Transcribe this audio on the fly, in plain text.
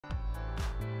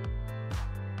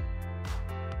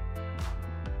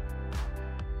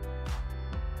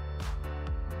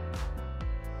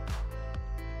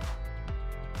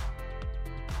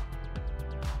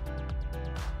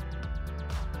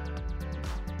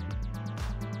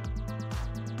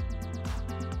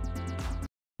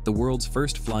The world's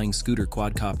first flying scooter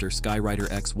quadcopter Skyrider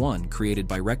X1, created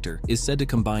by Rector, is said to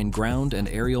combine ground and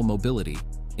aerial mobility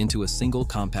into a single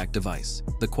compact device.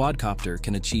 The quadcopter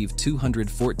can achieve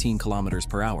 214 kilometers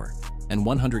per hour and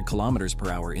 100 kilometers per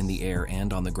hour in the air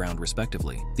and on the ground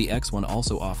respectively. The X1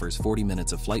 also offers 40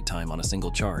 minutes of flight time on a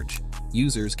single charge.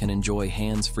 Users can enjoy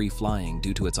hands-free flying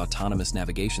due to its autonomous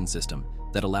navigation system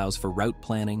that allows for route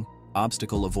planning,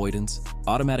 obstacle avoidance,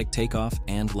 automatic takeoff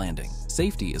and landing.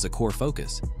 Safety is a core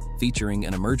focus, featuring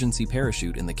an emergency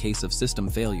parachute in the case of system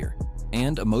failure,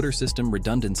 and a motor system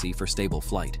redundancy for stable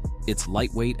flight. Its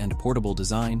lightweight and portable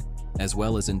design, as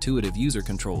well as intuitive user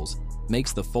controls,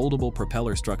 makes the foldable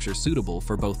propeller structure suitable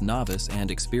for both novice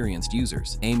and experienced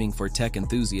users. Aiming for tech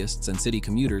enthusiasts and city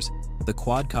commuters, the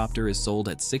quadcopter is sold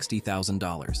at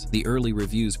 $60,000. The early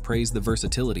reviews praise the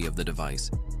versatility of the device,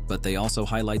 but they also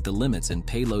highlight the limits in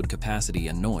payload capacity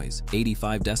and noise,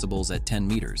 85 decibels at 10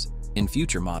 meters. In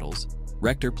future models,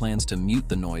 Rector plans to mute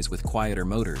the noise with quieter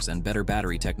motors and better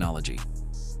battery technology.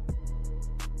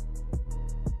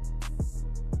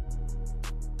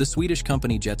 The Swedish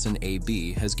company Jetson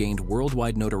AB has gained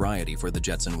worldwide notoriety for the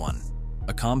Jetson 1,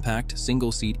 a compact,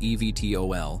 single-seat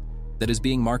eVTOL that is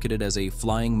being marketed as a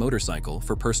flying motorcycle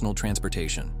for personal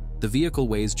transportation. The vehicle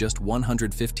weighs just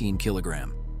 115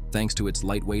 kilograms, thanks to its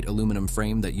lightweight aluminum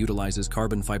frame that utilizes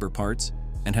carbon fiber parts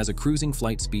and has a cruising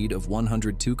flight speed of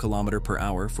 102 km per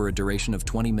hour for a duration of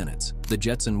 20 minutes. The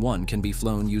Jetson 1 can be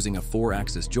flown using a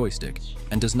 4-axis joystick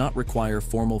and does not require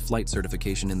formal flight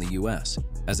certification in the US,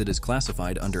 as it is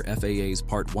classified under FAA's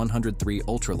Part 103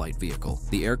 ultralight vehicle.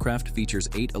 The aircraft features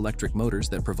 8 electric motors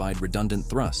that provide redundant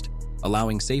thrust,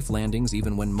 allowing safe landings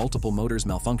even when multiple motors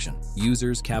malfunction.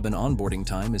 Users' cabin onboarding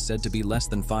time is said to be less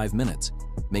than 5 minutes,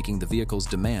 making the vehicle's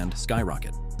demand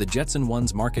skyrocket. The Jetson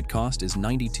 1's market cost is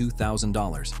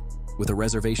 $92,000, with a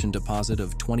reservation deposit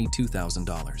of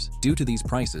 $22,000. Due to these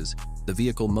prices, the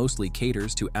vehicle mostly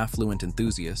caters to affluent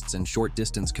enthusiasts and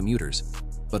short-distance commuters,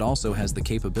 but also has the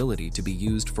capability to be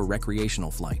used for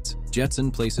recreational flights. Jetson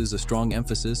places a strong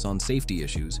emphasis on safety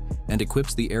issues and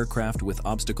equips the aircraft with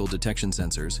obstacle detection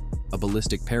sensors, a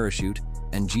ballistic parachute,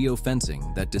 and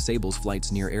geofencing that disables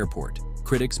flights near airport.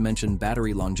 Critics mention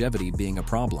battery longevity being a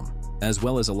problem, as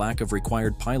well as a lack of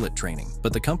required pilot training,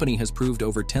 but the company has proved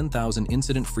over 10,000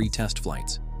 incident-free test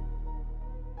flights.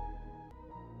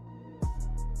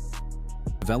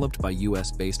 Developed by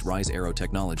US-based Rise Aero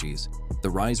Technologies, the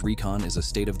Rise Recon is a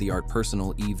state-of-the-art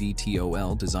personal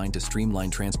eVTOL designed to streamline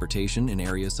transportation in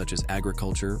areas such as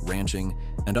agriculture, ranching,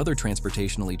 and other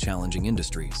transportationally challenging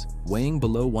industries. Weighing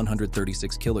below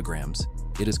 136 kilograms,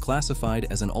 it is classified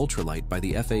as an ultralight by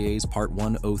the FAA's Part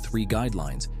 103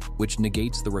 guidelines, which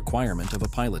negates the requirement of a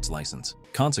pilot's license.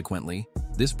 Consequently,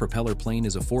 this propeller plane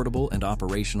is affordable and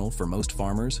operational for most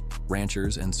farmers,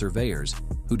 ranchers, and surveyors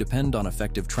who depend on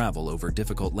effective travel over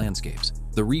difficult landscapes.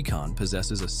 The Recon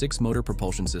possesses a 6-motor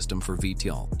propulsion system for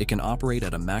VTOL. It can operate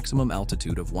at a maximum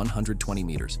altitude of 120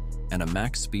 meters and a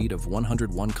max speed of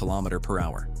 101 km per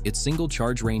hour. Its single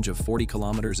charge range of 40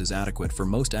 kilometers is adequate for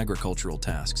most agricultural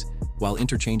tasks, while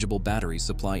interchangeable batteries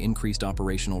supply increased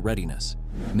operational readiness.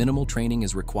 Minimal training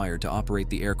is required to operate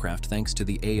the aircraft thanks to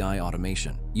the AI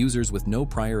automation. Users with no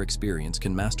prior experience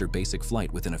can master basic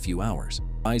flight within a few hours.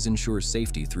 Rise ensures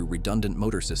safety through redundant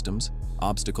motor systems,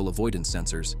 obstacle avoidance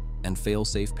sensors, and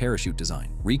fail-safe parachute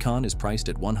design. Recon is priced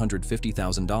at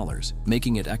 $150,000,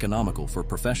 making it economical for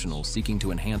professionals seeking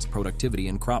to enhance productivity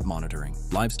in crop monitoring,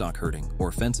 livestock herding,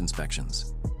 or fence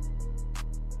inspections.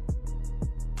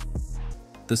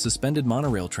 The suspended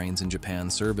monorail trains in Japan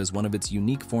serve as one of its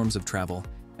unique forms of travel,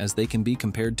 as they can be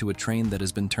compared to a train that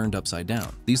has been turned upside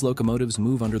down. These locomotives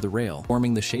move under the rail,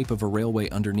 forming the shape of a railway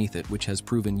underneath it, which has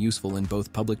proven useful in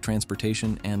both public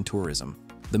transportation and tourism.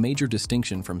 The major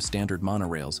distinction from standard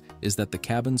monorails is that the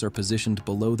cabins are positioned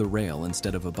below the rail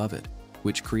instead of above it,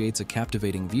 which creates a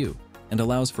captivating view and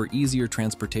allows for easier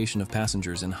transportation of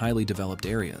passengers in highly developed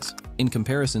areas. In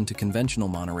comparison to conventional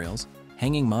monorails,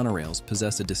 hanging monorails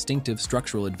possess a distinctive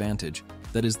structural advantage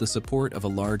that is the support of a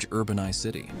large urbanized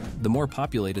city. The more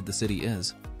populated the city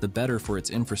is, the better for its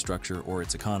infrastructure or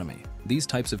its economy. These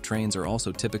types of trains are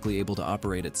also typically able to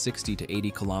operate at 60 to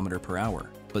 80 km per hour,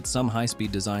 but some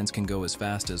high-speed designs can go as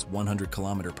fast as 100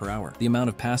 km per hour. The amount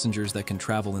of passengers that can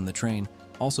travel in the train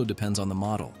also depends on the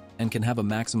model and can have a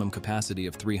maximum capacity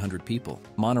of 300 people.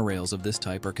 Monorails of this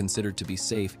type are considered to be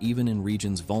safe even in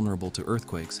regions vulnerable to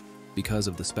earthquakes because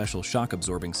of the special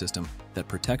shock-absorbing system that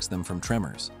protects them from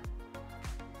tremors.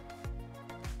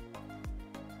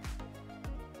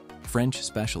 French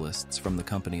specialists from the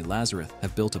company Lazareth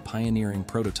have built a pioneering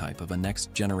prototype of a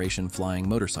next-generation flying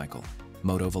motorcycle,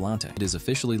 Moto Volante. It is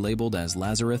officially labeled as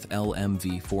Lazareth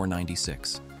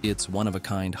LMV496. Its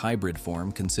one-of-a-kind hybrid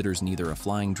form considers neither a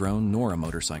flying drone nor a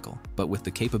motorcycle, but with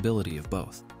the capability of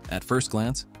both. At first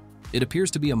glance, it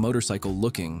appears to be a motorcycle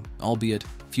looking, albeit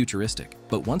futuristic.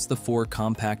 But once the 4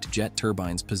 compact jet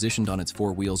turbines positioned on its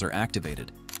 4 wheels are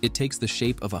activated, it takes the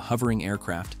shape of a hovering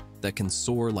aircraft that can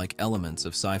soar like elements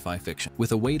of sci-fi fiction.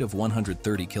 With a weight of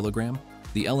 130 kilograms,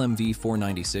 the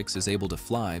LMV496 is able to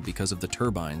fly because of the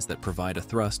turbines that provide a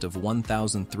thrust of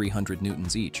 1,300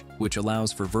 newtons each, which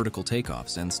allows for vertical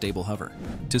takeoffs and stable hover.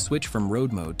 To switch from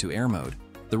road mode to air mode,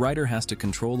 the rider has to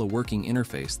control a working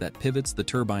interface that pivots the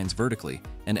turbines vertically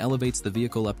and elevates the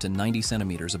vehicle up to 90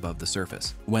 centimeters above the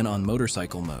surface. When on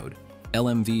motorcycle mode,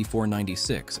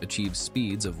 LMV496 achieves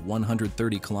speeds of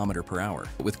 130 km per hour.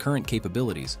 With current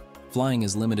capabilities, flying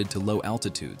is limited to low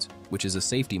altitudes, which is a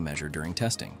safety measure during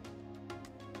testing.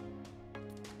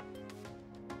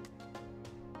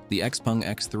 The Xpeng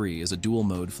X3 is a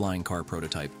dual-mode flying car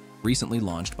prototype recently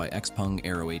launched by Xpeng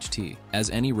Aero HT. As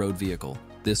any road vehicle,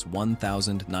 this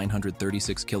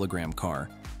 1,936 kilogram car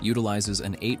utilizes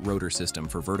an 8-rotor system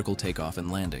for vertical takeoff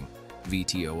and landing,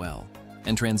 VTOL,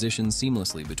 and transitions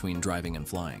seamlessly between driving and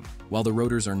flying. While the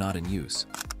rotors are not in use,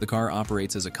 the car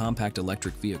operates as a compact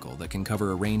electric vehicle that can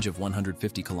cover a range of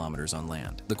 150 kilometers on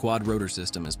land. The quad-rotor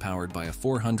system is powered by a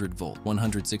 400-volt,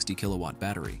 160-kilowatt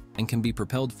battery and can be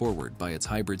propelled forward by its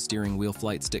hybrid steering wheel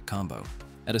flight stick combo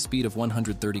at a speed of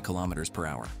 130 kilometers per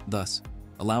hour, thus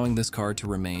allowing this car to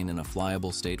remain in a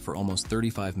flyable state for almost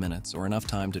 35 minutes or enough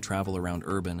time to travel around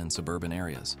urban and suburban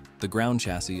areas. The ground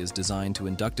chassis is designed to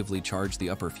inductively charge the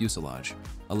upper fuselage,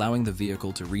 allowing the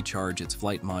vehicle to recharge its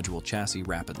flight module chassis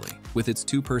rapidly. With its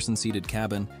 2-person seated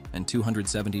cabin and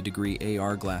 270-degree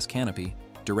AR glass canopy,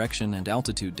 direction and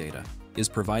altitude data is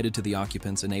provided to the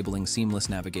occupants, enabling seamless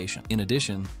navigation. In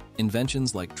addition,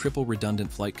 inventions like triple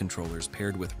redundant flight controllers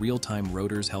paired with real-time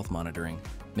rotors health monitoring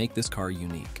make this car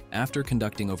unique. After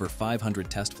conducting over 500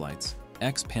 test flights,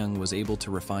 Xpeng was able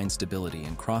to refine stability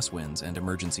in crosswinds and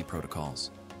emergency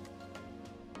protocols.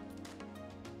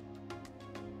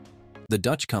 The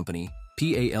Dutch company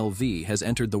PALV has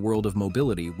entered the world of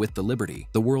mobility with the Liberty,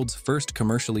 the world's first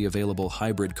commercially available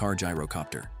hybrid car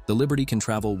gyrocopter. The Liberty can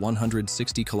travel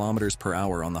 160 kilometers per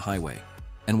hour on the highway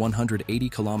and 180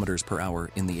 kilometers per hour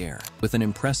in the air. With an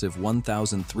impressive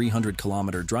 1,300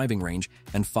 kilometer driving range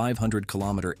and 500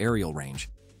 kilometer aerial range,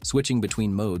 switching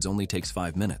between modes only takes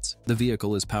 5 minutes. The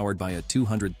vehicle is powered by a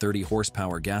 230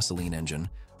 horsepower gasoline engine,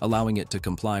 allowing it to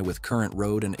comply with current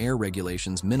road and air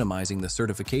regulations, minimizing the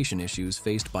certification issues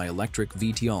faced by electric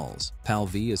VTOLs.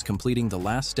 PALV is completing the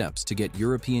last steps to get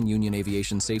European Union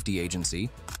Aviation Safety Agency,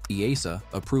 EASA,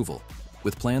 approval,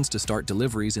 with plans to start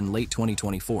deliveries in late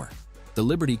 2024. The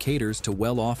Liberty caters to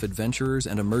well-off adventurers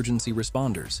and emergency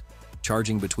responders,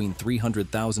 charging between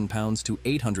 £300,000 to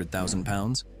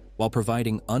 £800,000, while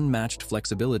providing unmatched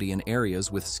flexibility in areas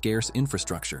with scarce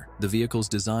infrastructure. The vehicle's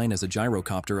design as a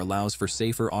gyrocopter allows for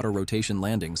safer auto-rotation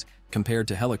landings compared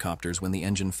to helicopters when the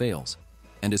engine fails,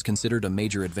 and is considered a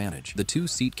major advantage. The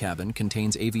 2-seat cabin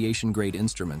contains aviation-grade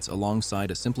instruments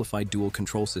alongside a simplified dual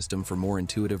control system for more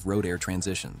intuitive road-air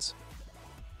transitions.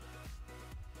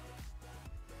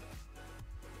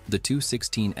 The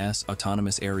 216S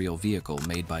autonomous aerial vehicle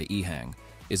made by EHang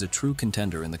is a true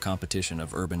contender in the competition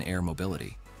of urban air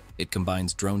mobility. It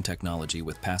combines drone technology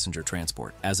with passenger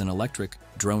transport. As an electric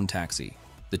drone taxi,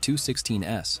 the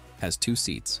 216S has 2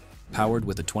 seats, powered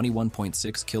with a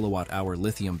 21.6 kilowatt-hour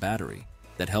lithium battery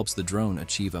that helps the drone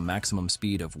achieve a maximum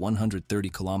speed of 130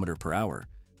 km per hour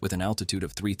with an altitude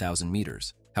of 3,000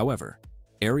 meters. However,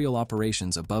 aerial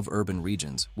operations above urban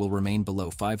regions will remain below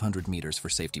 500 meters for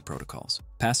safety protocols.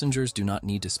 Passengers do not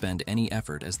need to spend any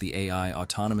effort as the AI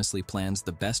autonomously plans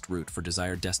the best route for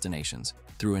desired destinations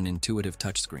through an intuitive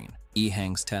touchscreen.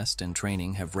 EHang's test and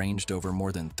training have ranged over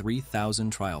more than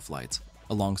 3,000 trial flights,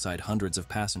 alongside hundreds of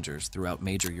passengers throughout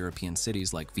major European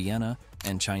cities like Vienna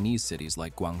and Chinese cities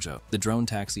like Guangzhou. The drone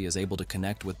taxi is able to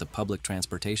connect with the public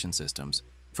transportation systems,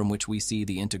 from which we see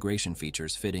the integration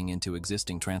features fitting into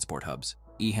existing transport hubs.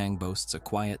 EHang boasts a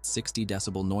quiet 60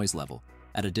 decibel noise level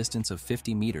at a distance of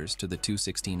 50 meters to the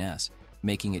 216S,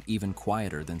 making it even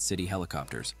quieter than city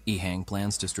helicopters. EHang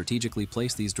plans to strategically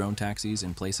place these drone taxis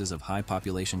in places of high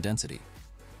population density.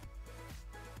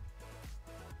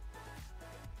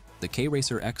 The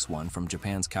K-Racer X1 from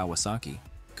Japan's Kawasaki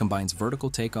combines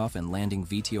vertical takeoff and landing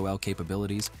VTOL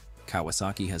capabilities.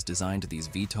 Kawasaki has designed these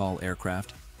VTOL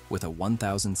aircraft with a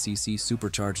 1000cc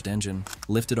supercharged engine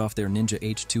lifted off their Ninja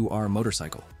H2R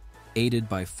motorcycle. Aided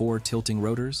by 4 tilting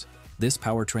rotors, this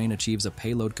powertrain achieves a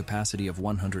payload capacity of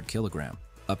 100 kg,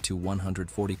 up to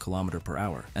 140 km per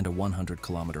hour and a 100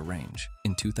 km range.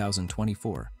 In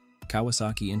 2024,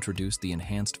 Kawasaki introduced the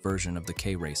enhanced version of the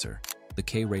K-Racer, the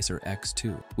K-Racer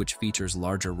X2, which features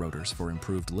larger rotors for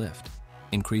improved lift,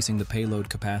 increasing the payload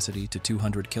capacity to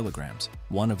 200 kilograms.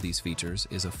 One of these features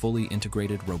is a fully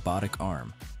integrated robotic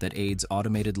arm that aids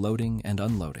automated loading and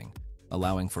unloading,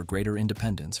 allowing for greater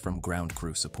independence from ground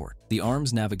crew support. The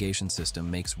arm's navigation system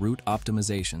makes route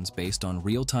optimizations based on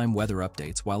real-time weather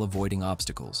updates while avoiding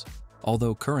obstacles,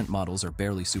 although current models are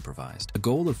barely supervised. A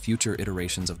goal of future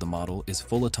iterations of the model is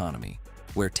full autonomy,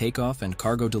 where takeoff and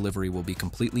cargo delivery will be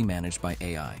completely managed by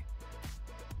AI.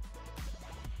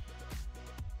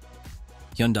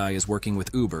 Hyundai is working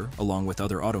with Uber, along with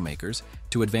other automakers,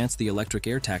 to advance the electric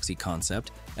air taxi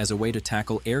concept as a way to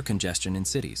tackle air congestion in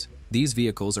cities. These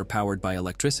vehicles are powered by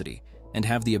electricity and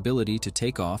have the ability to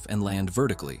take off and land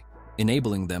vertically,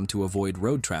 enabling them to avoid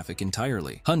road traffic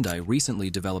entirely. Hyundai recently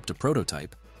developed a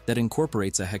prototype that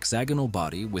incorporates a hexagonal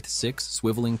body with 6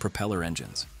 swiveling propeller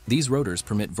engines. These rotors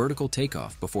permit vertical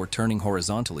takeoff before turning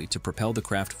horizontally to propel the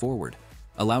craft forward,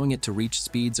 allowing it to reach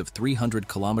speeds of 300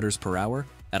 kilometers per hour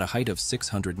at a height of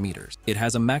 600 meters. It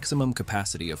has a maximum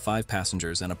capacity of 5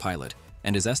 passengers and a pilot,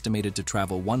 and is estimated to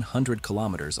travel 100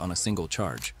 kilometers on a single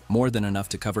charge, more than enough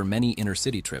to cover many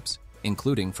inner-city trips,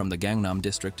 including from the Gangnam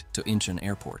district to Incheon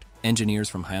Airport. Engineers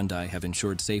from Hyundai have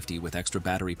ensured safety with extra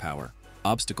battery power,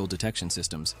 obstacle detection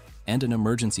systems, and an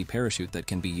emergency parachute that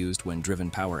can be used when driven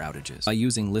power outages. By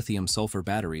using lithium-sulfur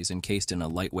batteries encased in a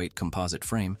lightweight composite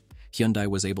frame, Hyundai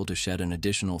was able to shed an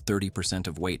additional 30%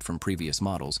 of weight from previous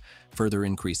models, further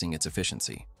increasing its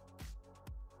efficiency.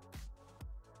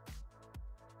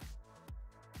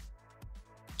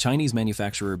 Chinese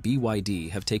manufacturer BYD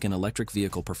have taken electric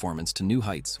vehicle performance to new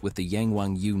heights with the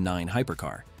Yangwang U9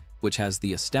 hypercar, which has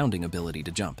the astounding ability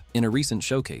to jump. In a recent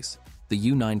showcase, the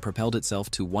U9 propelled itself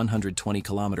to 120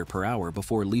 km per hour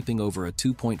before leaping over a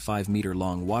 2.5 meter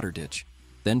long water ditch,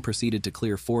 then proceeded to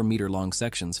clear 4 meter long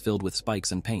sections filled with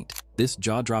spikes and paint. This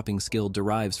jaw-dropping skill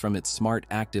derives from its smart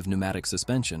active pneumatic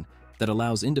suspension that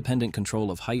allows independent control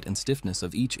of height and stiffness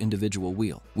of each individual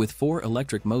wheel. With 4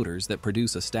 electric motors that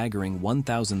produce a staggering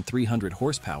 1,300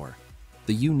 horsepower,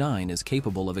 the U9 is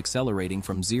capable of accelerating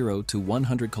from 0 to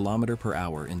 100 km per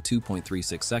hour in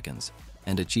 2.36 seconds,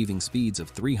 and achieving speeds of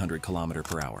 300 km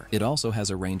per hour. It also has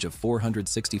a range of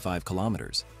 465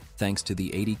 kilometers, thanks to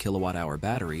the 80 kilowatt-hour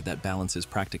battery that balances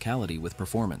practicality with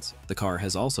performance. The car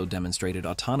has also demonstrated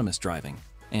autonomous driving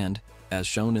and, as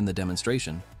shown in the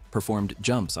demonstration, performed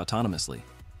jumps autonomously.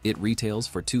 It retails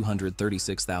for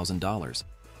 $236,000,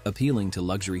 appealing to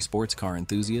luxury sports car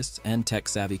enthusiasts and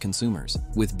tech-savvy consumers.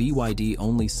 With BYD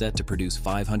only set to produce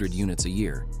 500 units a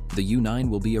year, the U9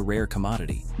 will be a rare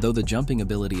commodity. Though the jumping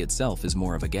ability itself is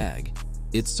more of a gag,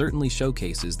 it certainly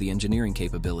showcases the engineering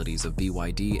capabilities of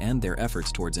BYD and their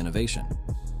efforts towards innovation.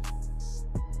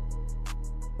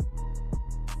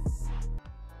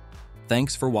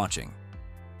 Thanks for watching.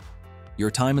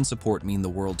 Your time and support mean the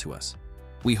world to us.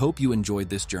 We hope you enjoyed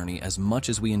this journey as much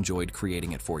as we enjoyed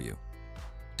creating it for you.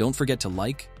 Don't forget to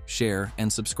like, share,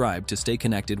 and subscribe to stay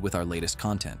connected with our latest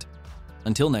content.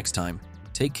 Until next time,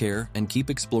 take care and keep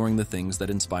exploring the things that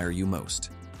inspire you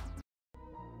most.